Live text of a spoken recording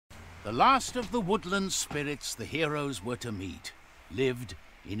The last of the woodland spirits the heroes were to meet lived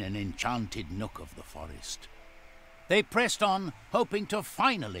in an enchanted nook of the forest. They pressed on, hoping to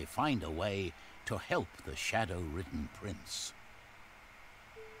finally find a way to help the shadow-ridden prince.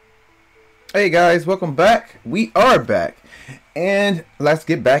 Hey guys, welcome back. We are back. And let's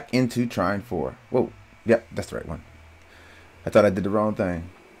get back into Trine 4. Whoa, yep, that's the right one. I thought I did the wrong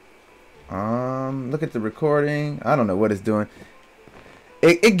thing. Look at the recording. I don't know what it's doing.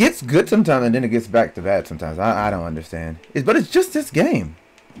 It gets good sometimes and then it gets back to bad sometimes. I don't understand. But it's just this game,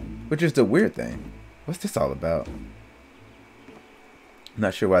 which is the weird thing. What's this all about? I'm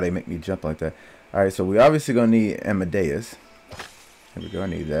not sure why they make me jump like that. Alright, so we obviously gonna need Amadeus. Here we go, I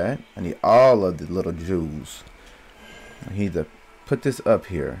need that. I need all of the little jewels. I need to put this up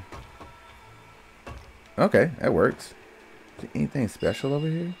here. Okay, that works. Is there anything special over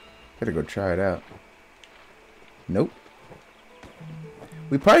here? Better go try it out. Nope.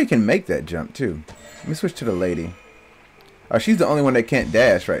 We probably can make that jump too. Let me switch to the lady. Oh, she's the only one that can't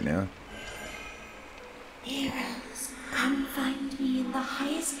dash right now. Heroes, come find me in the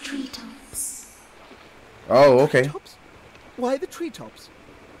highest treetops. Oh, okay. Treetops? Why the treetops?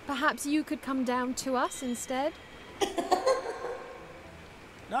 Perhaps you could come down to us instead?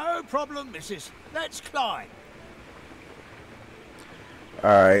 No problem, missus. Let's climb.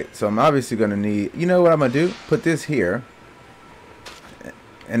 Alright, so I'm obviously going to need... You know what I'm going to do? Put this here.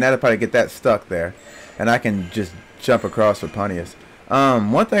 And that'll probably get that stuck there. And I can just jump across with Pontius.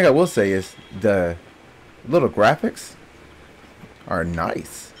 One thing I will say is the little graphics are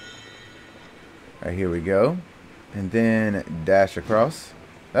nice. Alright, here we go. And then dash across.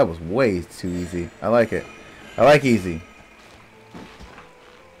 That was way too easy. I like it. I like easy.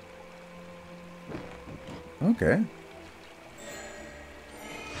 Okay.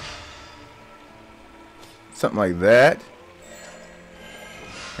 Something like that.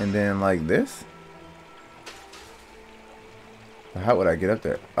 And then like this. How would I get up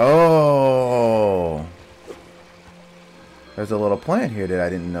there? Oh. There's a little plant here that I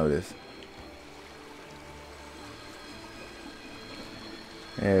didn't notice.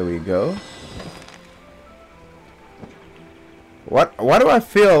 There we go. Why do I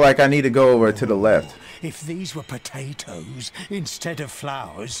feel like I need to go over to the left? If these were potatoes instead of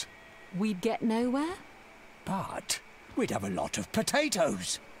flowers. We'd get nowhere? But we'd have a lot of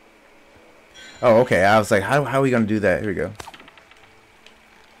potatoes. Oh, okay. I was like, how are we going to do that? Here we go.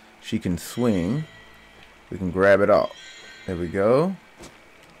 She can swing. We can grab it all. There we go.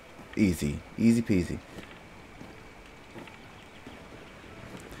 Easy. Easy peasy.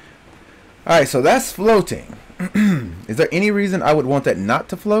 Alright, so that's floating. Is there any reason I would want that not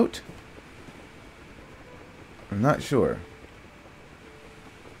to float? I'm not sure.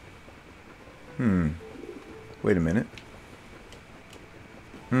 Wait a minute.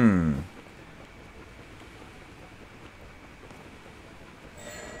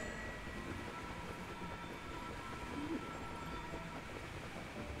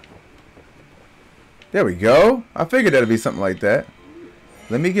 There we go. I figured that'd be something like that.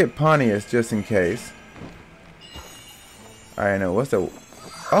 Let me get Pontius just in case. I know. What's the...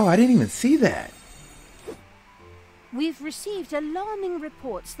 Oh, I didn't even see that. We've received alarming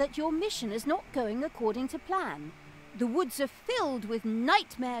reports that your mission is not going according to plan. The woods are filled with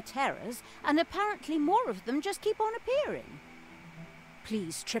nightmare terrors, and apparently more of them just keep on appearing.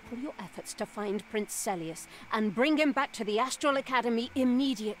 Please triple your efforts to find Prince Celius and bring him back to the Astral Academy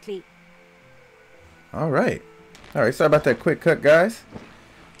immediately. Alright. Alright, sorry about that quick cut, guys.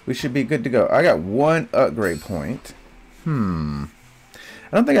 We should be good to go. I got one upgrade point. I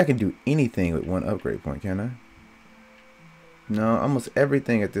don't think I can do anything with one upgrade point, can I? No, almost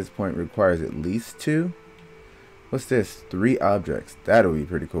everything at this point requires at least 2. What's this? 3 objects. That'll be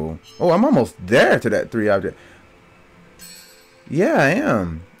pretty cool. Oh, I'm almost there to that 3 object. Yeah, I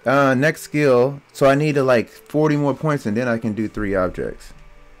am. Next skill. So I need to like 40 more points and then I can do 3 objects.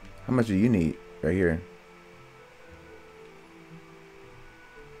 How much do you need? Right here.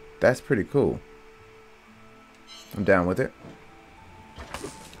 That's pretty cool. I'm down with it.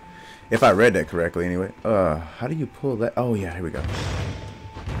 If I read that correctly anyway. How do you pull that? Oh yeah, here we go.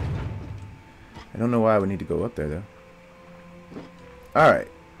 I don't know why I would need to go up there though. Alright.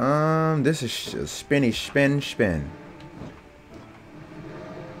 This is a spinny spin.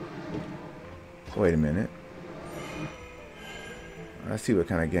 Wait a minute. I see what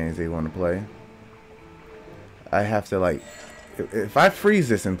kind of games they want to play. I have to like... If I freeze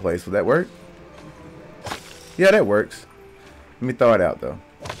this in place, will that work? Yeah, that works. Let me throw it out though.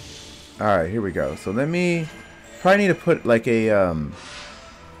 Alright, here we go. So let me... Probably need to put like a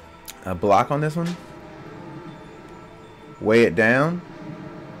block on this one. Weigh it down.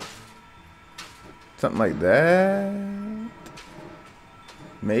 Something like that.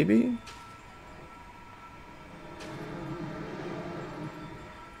 Maybe.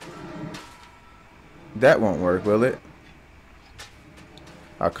 That won't work, will it?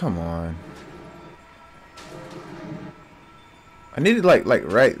 Oh, come on. I need it like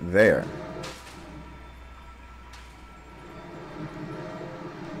right there.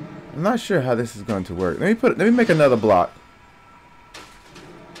 I'm not sure how this is going to work. Let me make another block.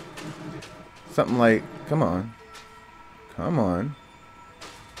 Something like, come on. Come on.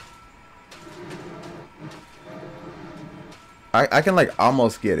 I can like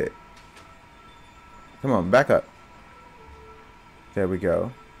almost get it. Come on, back up. There we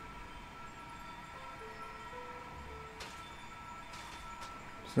go.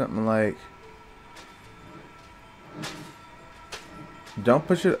 Something like, don't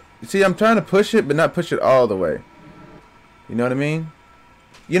push it. See, I'm trying to push it, but not push it all the way. You know what I mean?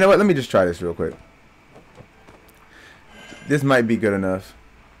 You know what? Let me just try this real quick. This might be good enough.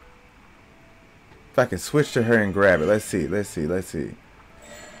 If I can switch to her and grab it. Let's see. Let's see. Let's see.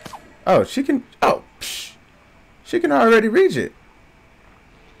 Oh, she can. Oh, psh, she can already reach it.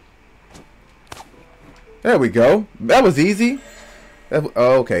 There we go. That was easy.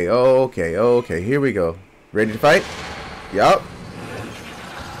 Okay. Okay. Okay. Here we go. Ready to fight? Yup.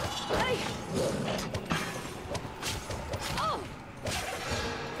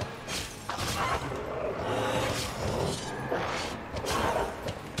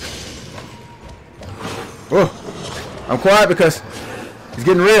 Oh, I'm quiet because it's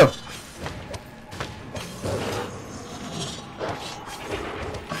getting real.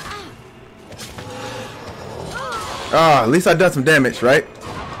 Ah, at least I done some damage, right?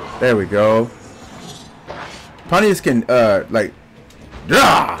 There we go. Pontius can like,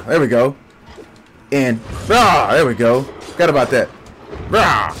 there we go. And there we go. Forgot about that.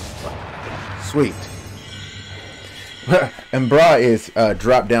 Sweet. And Bra is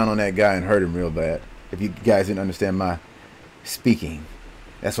dropped down on that guy and hurt him real bad. If you guys didn't understand my speaking,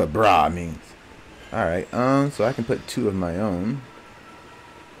 that's what bra means. Alright, so I can put 2 of my own.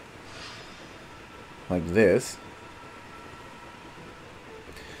 Like this.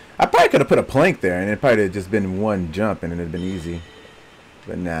 I probably could have put a plank there and it probably have just been one jump and it'd have been easy.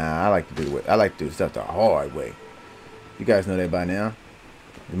 But nah, I like to do stuff the hard way. You guys know that by now.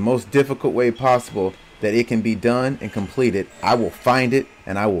 The most difficult way possible that it can be done and completed, I will find it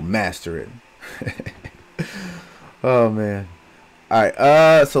and I will master it. Oh man.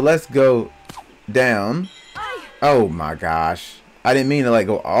 Alright, so let's go down. Oh my gosh. I didn't mean to like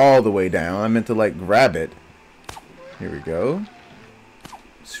go all the way down. I meant to like grab it. Here we go.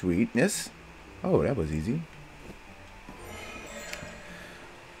 Sweetness. Oh, that was easy.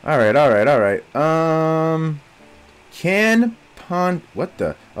 Alright, alright, alright. Can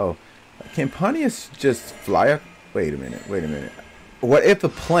Pontius just fly up? Wait a minute, wait a minute. What if the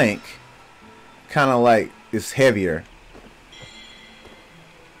plank kind of like is heavier?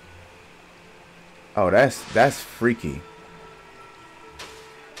 Oh, that's freaky.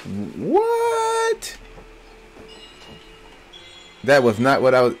 What? That was not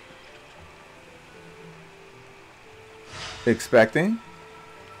what I was expecting.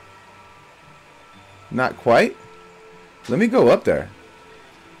 Not quite. Let me go up there.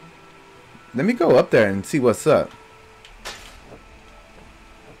 Let me go up there and see what's up. Is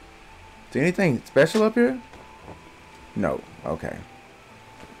there anything special up here? No. Okay.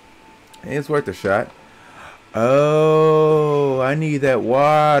 It's worth a shot. Oh, I need that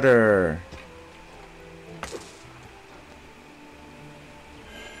water.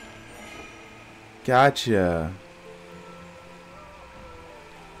 Gotcha.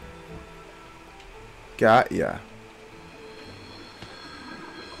 Got ya.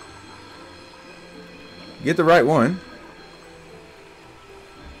 Get the right one.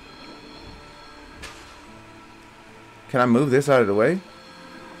 Can I move this out of the way?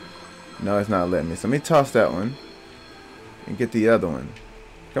 No, it's not letting me. So let me toss that one and get the other one.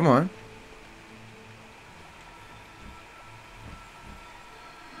 Come on.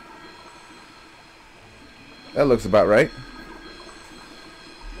 That looks about right.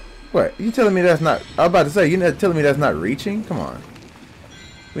 What? You telling me that's not... I was about to say, you're not telling me that's not reaching? Come on.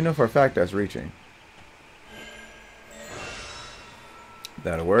 We know for a fact that's reaching.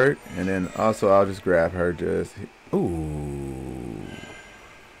 That'll work. And then also I'll just grab her just... Ooh.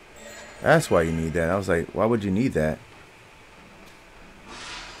 That's why you need that. I was like, why would you need that?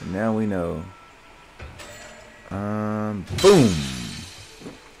 And now we know. Boom.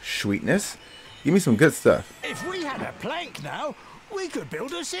 Sweetness. Give me some good stuff. If we had a plank now, we could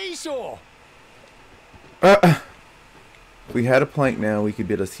build a seesaw. If we had a plank now, we could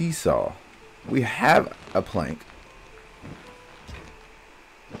build a seesaw. We have a plank.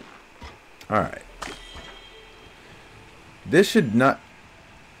 Alright. This should not...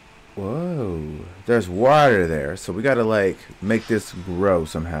 Whoa. There's water there. So we gotta, like, make this grow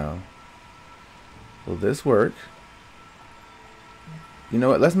somehow. Will this work? You know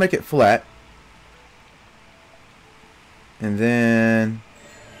what? Let's make it flat. And then...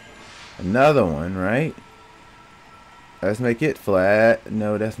 another one, right? Let's make it flat.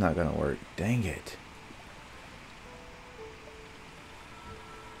 No, that's not gonna work. Dang it.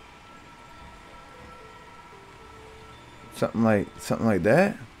 Something like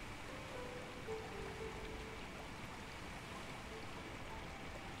that.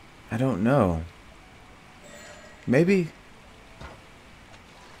 I don't know. Maybe.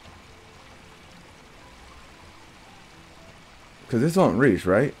 Because this won't reach,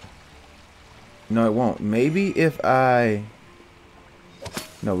 right? No, it won't. Maybe if I...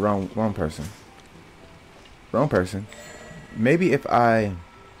 No, wrong person. Wrong person. Maybe if I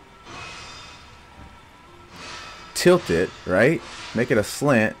tilt it, right? Make it a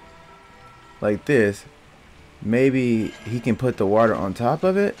slant like this. Maybe he can put the water on top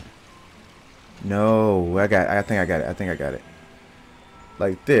of it. No, I think I got it.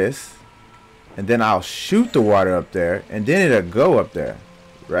 Like this. And then I'll shoot the water up there, and then it'll go up there,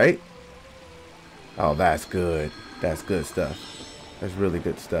 right? Oh, that's good. That's good stuff. That's really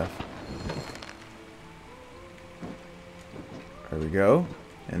good stuff. There we go.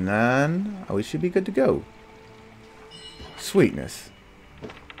 And then we should be good to go. Sweetness.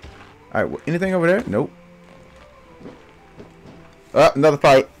 Alright, anything over there? Nope. Oh, another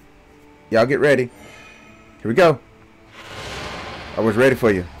fight. Y'all get ready. Here we go. I was ready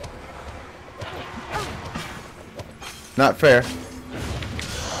for you. Not fair.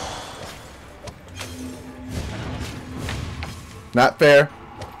 Not fair.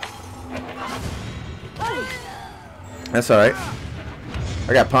 That's alright.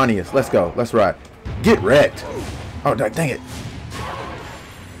 I got Pontius. Let's go. Let's ride. Get wrecked. Oh, dang it.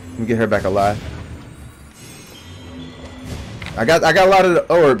 Let me get her back alive. I got a lot of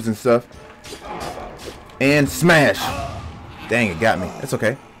the orbs and stuff. And smash. Dang, it got me. It's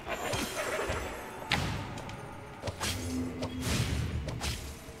okay.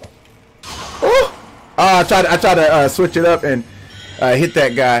 I tried to switch it up and hit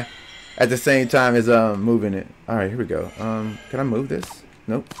that guy at the same time as moving it. All right, here we go. Can I move this?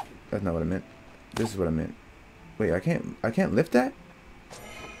 Nope, that's not what I meant. This is what I meant. Wait, I can't lift that?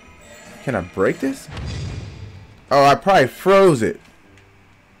 Can I break this? Oh, I probably froze it.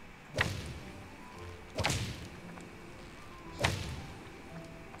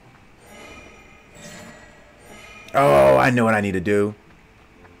 Oh, I know what I need to do.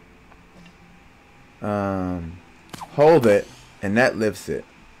 Hold it, and that lifts it.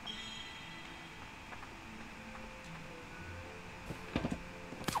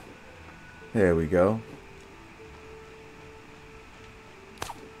 There we go.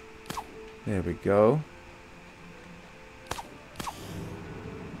 There we go.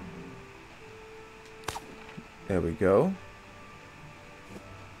 There we go.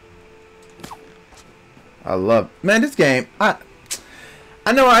 I love, man, this game. I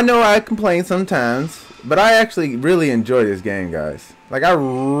know I complain sometimes, but I actually really enjoy this game, guys. Like, I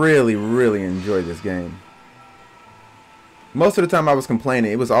really enjoy this game. Most of the time I was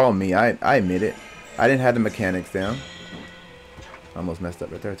complaining, it was all me. I admit it. I didn't have the mechanics down. Almost messed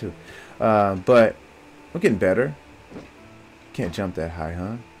up right there too. But we're getting better. Can't jump that high,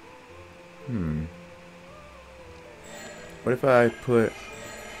 huh? What if I put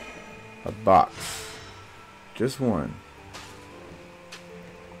a box? Just one.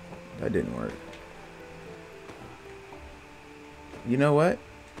 That didn't work. You know what?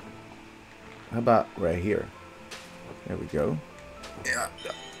 How about right here? There we go. Yeah.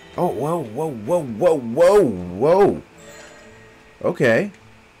 Oh, whoa. Okay.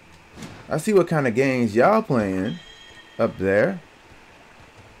 I see what kind of games y'all playing up there.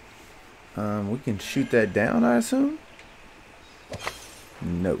 We can shoot that down, I assume?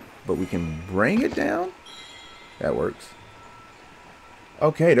 No. But we can bring it down? That works.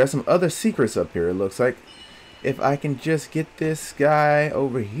 Okay, there's some other secrets up here, it looks like. If I can just get this guy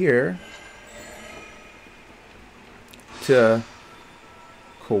over here to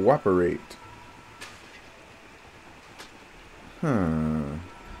cooperate.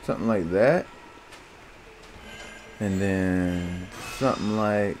 Something like that. And then something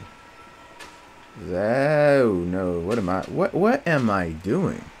like that. Oh no, what am I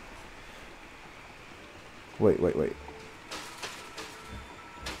doing? Wait.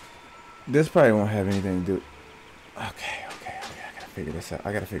 This probably won't have anything to do. Okay.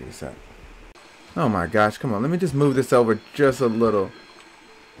 I gotta figure this out. Oh my gosh, come on. Let me just move this over just a little.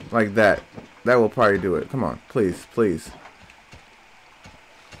 Like that. That will probably do it. Come on, please, please.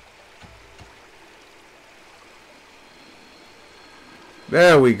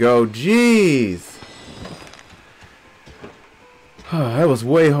 There we go. Jeez. That was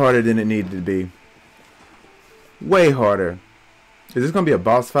way harder than it needed to be. Way harder. Is this going to be a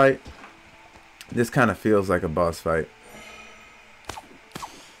boss fight? This kind of feels like a boss fight.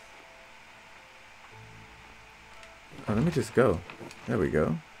 Oh, let me just go. There we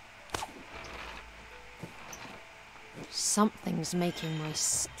go. Something's making my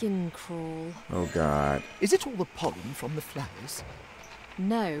skin crawl. Oh, God. Is it all the pollen from the flowers?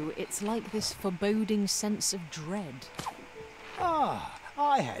 No, it's like this foreboding sense of dread. Ah,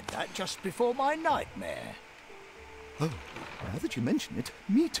 I had that just before my nightmare. Oh, now that you mention it,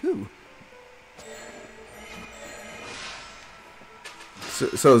 me too.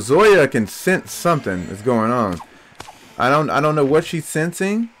 So Zoya can sense something is going on. I don't know what she's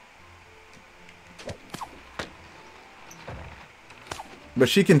sensing. But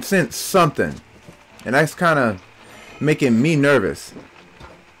she can sense something. And that's kind of making me nervous.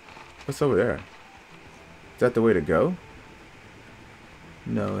 What's over there? Is that the way to go?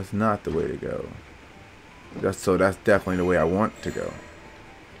 No, it's not the way to go. That's definitely the way I want to go.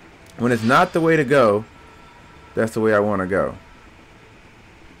 When it's not the way to go, that's the way I want to go.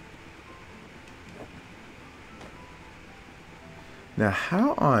 Now,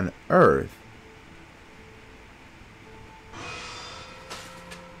 how on earth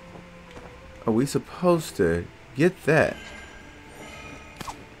are we supposed to get that?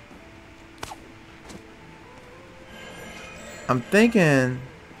 I'm thinking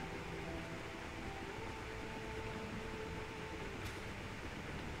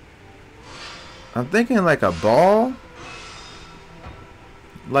like a ball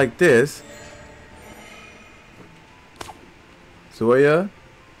like this. Zoya,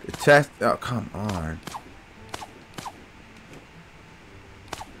 attach. Oh, come on.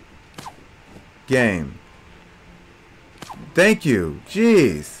 Game. Thank you.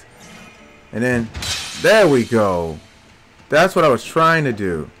 Jeez. And then, there we go. That's what I was trying to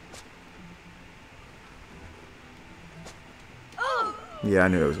do. Yeah, I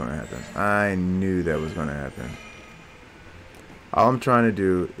knew that was going to happen. I knew that was going to happen. All I'm trying to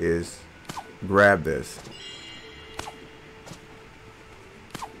do is grab this.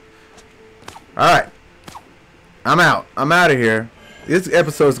 Alright. I'm out. I'm out of here. This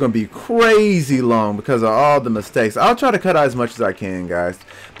episode is going to be crazy long because of all the mistakes. I'll try to cut out as much as I can, guys.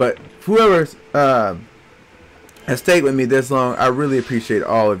 But whoever has stayed with me this long, I really appreciate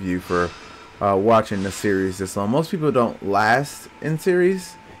all of you for watching the series this long. Most people don't last in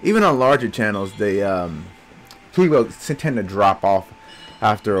series. Even on larger channels, they people tend to drop off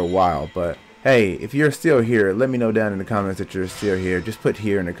after a while. But hey, if you're still here, let me know down in the comments that you're still here. Just put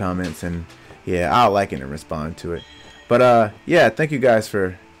here in the comments, and yeah, I'll like it and respond to it. But yeah, thank you guys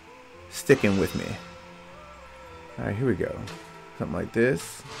for sticking with me. Alright, here we go. Something like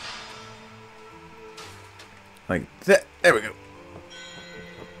this. Like that. There we go.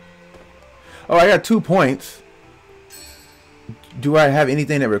 Oh, I got 2 points. Do I have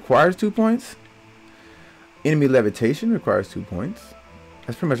anything that requires 2 points? Enemy levitation requires 2 points.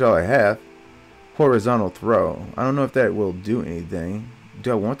 That's pretty much all I have. Horizontal throw. I don't know if that will do anything.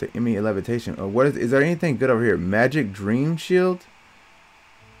 Do I want the enemy levitation? Or what is there anything good over here? Magic dream shield?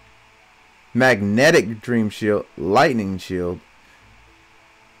 Magnetic dream shield. Lightning shield.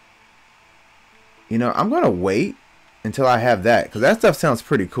 You know, I'm going to wait until I have that, because that stuff sounds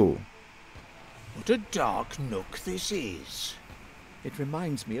pretty cool. What a dark nook this is. It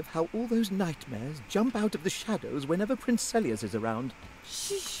reminds me of how all those nightmares jump out of the shadows whenever Prince Celius is around.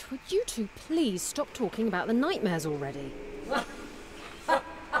 Shh, would you two please stop talking about the nightmares already? Oh,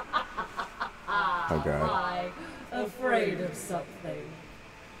 God. I'm afraid of something.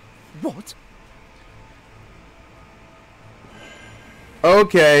 What?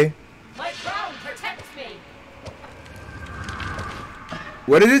 Okay. My crown protects me!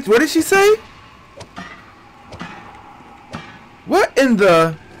 What did she say? What in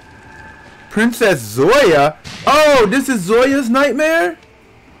the... Princess Zoya? Oh, this is Zoya's nightmare?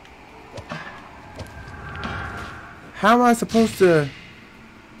 How am I supposed to...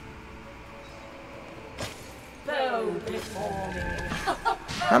 Bow before me.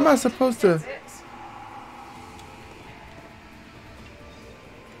 How am I supposed to...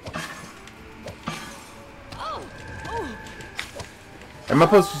 Am I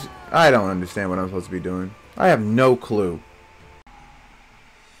supposed to... I don't understand what I'm supposed to be doing. I have no clue.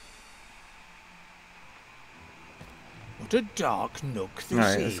 What a dark nook this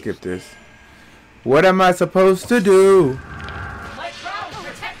Alright, is. let's skip this. What am I supposed to do? My crown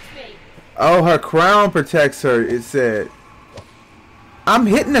protects me. Oh, her crown protects her, it said. I'm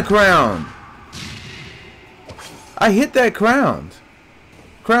hitting the crown. I hit that crown.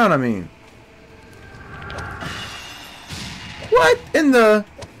 Crown, I mean. What in the...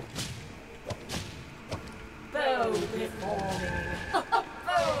 Bow before me.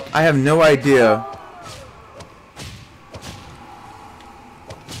 I have no idea.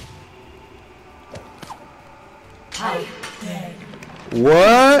 How dead,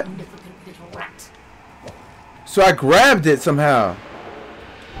 What? significant little rat. So I grabbed it somehow.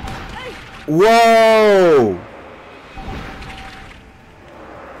 Whoa!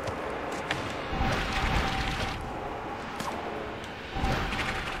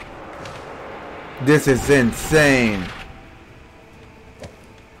 This is insane.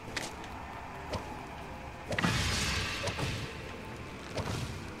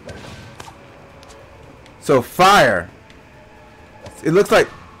 So fire. It looks like...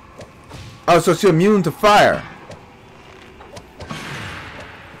 Oh, so she's immune to fire.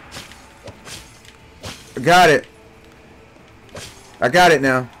 Got it. I got it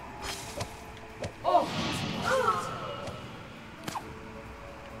now.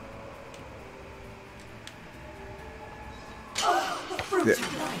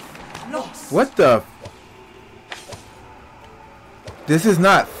 What the? This is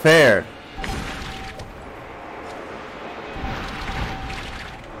not fair.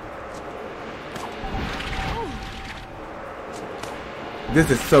 This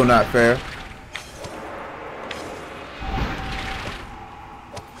is so not fair.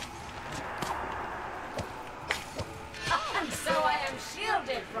 And so I am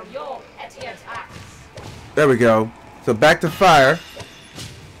shielded from your petty attacks. There we go. So back to fire.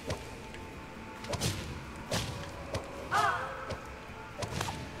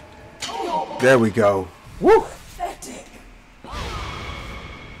 There we go. Woo!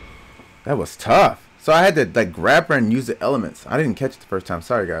 That was tough. So I had to like grab her and use the elements. I didn't catch it the first time.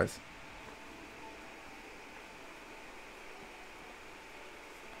 Sorry, guys.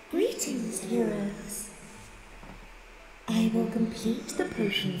 Greetings, heroes. I will complete the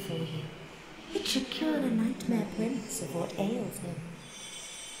potion for you. It should cure the nightmare prince of what ails him.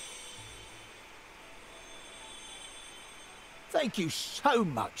 Thank you so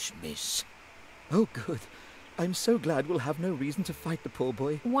much, miss. Oh, good. I'm so glad we'll have no reason to fight the poor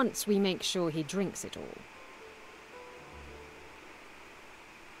boy. Once we make sure he drinks it all.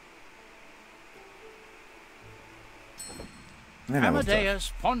 Man, that was tough.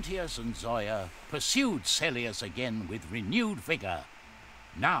 Amadeus, Pontius, and Zoya pursued Celius again with renewed vigor,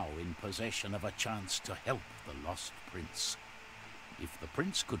 now in possession of a chance to help the lost prince. If the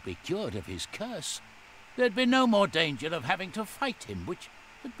prince could be cured of his curse, there'd be no more danger of having to fight him, which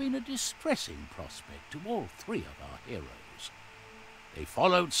had been a distressing prospect to all three of our heroes. They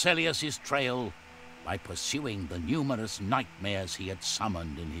followed Celius's trail by pursuing the numerous nightmares he had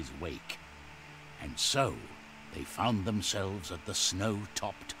summoned in his wake, and so they found themselves at the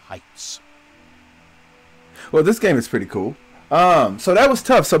snow-topped heights. Well, this game is pretty cool. So that was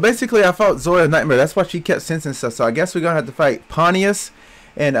tough. So basically, I fought Zoya's nightmare. That's why she kept sensing stuff. So I guess we're gonna have to fight Pontius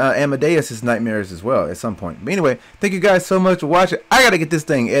and Amadeus's nightmares as well at some point. But anyway, thank you guys so much for watching. I gotta get this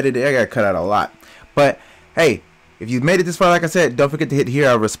thing edited. I gotta cut out a lot. But hey, if you've made it this far, like I said, don't forget to hit here.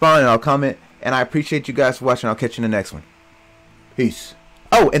 I'll respond and I'll comment. And I appreciate you guys for watching. I'll catch you in the next one. Peace.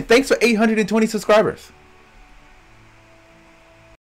 Oh, and thanks for 820 subscribers.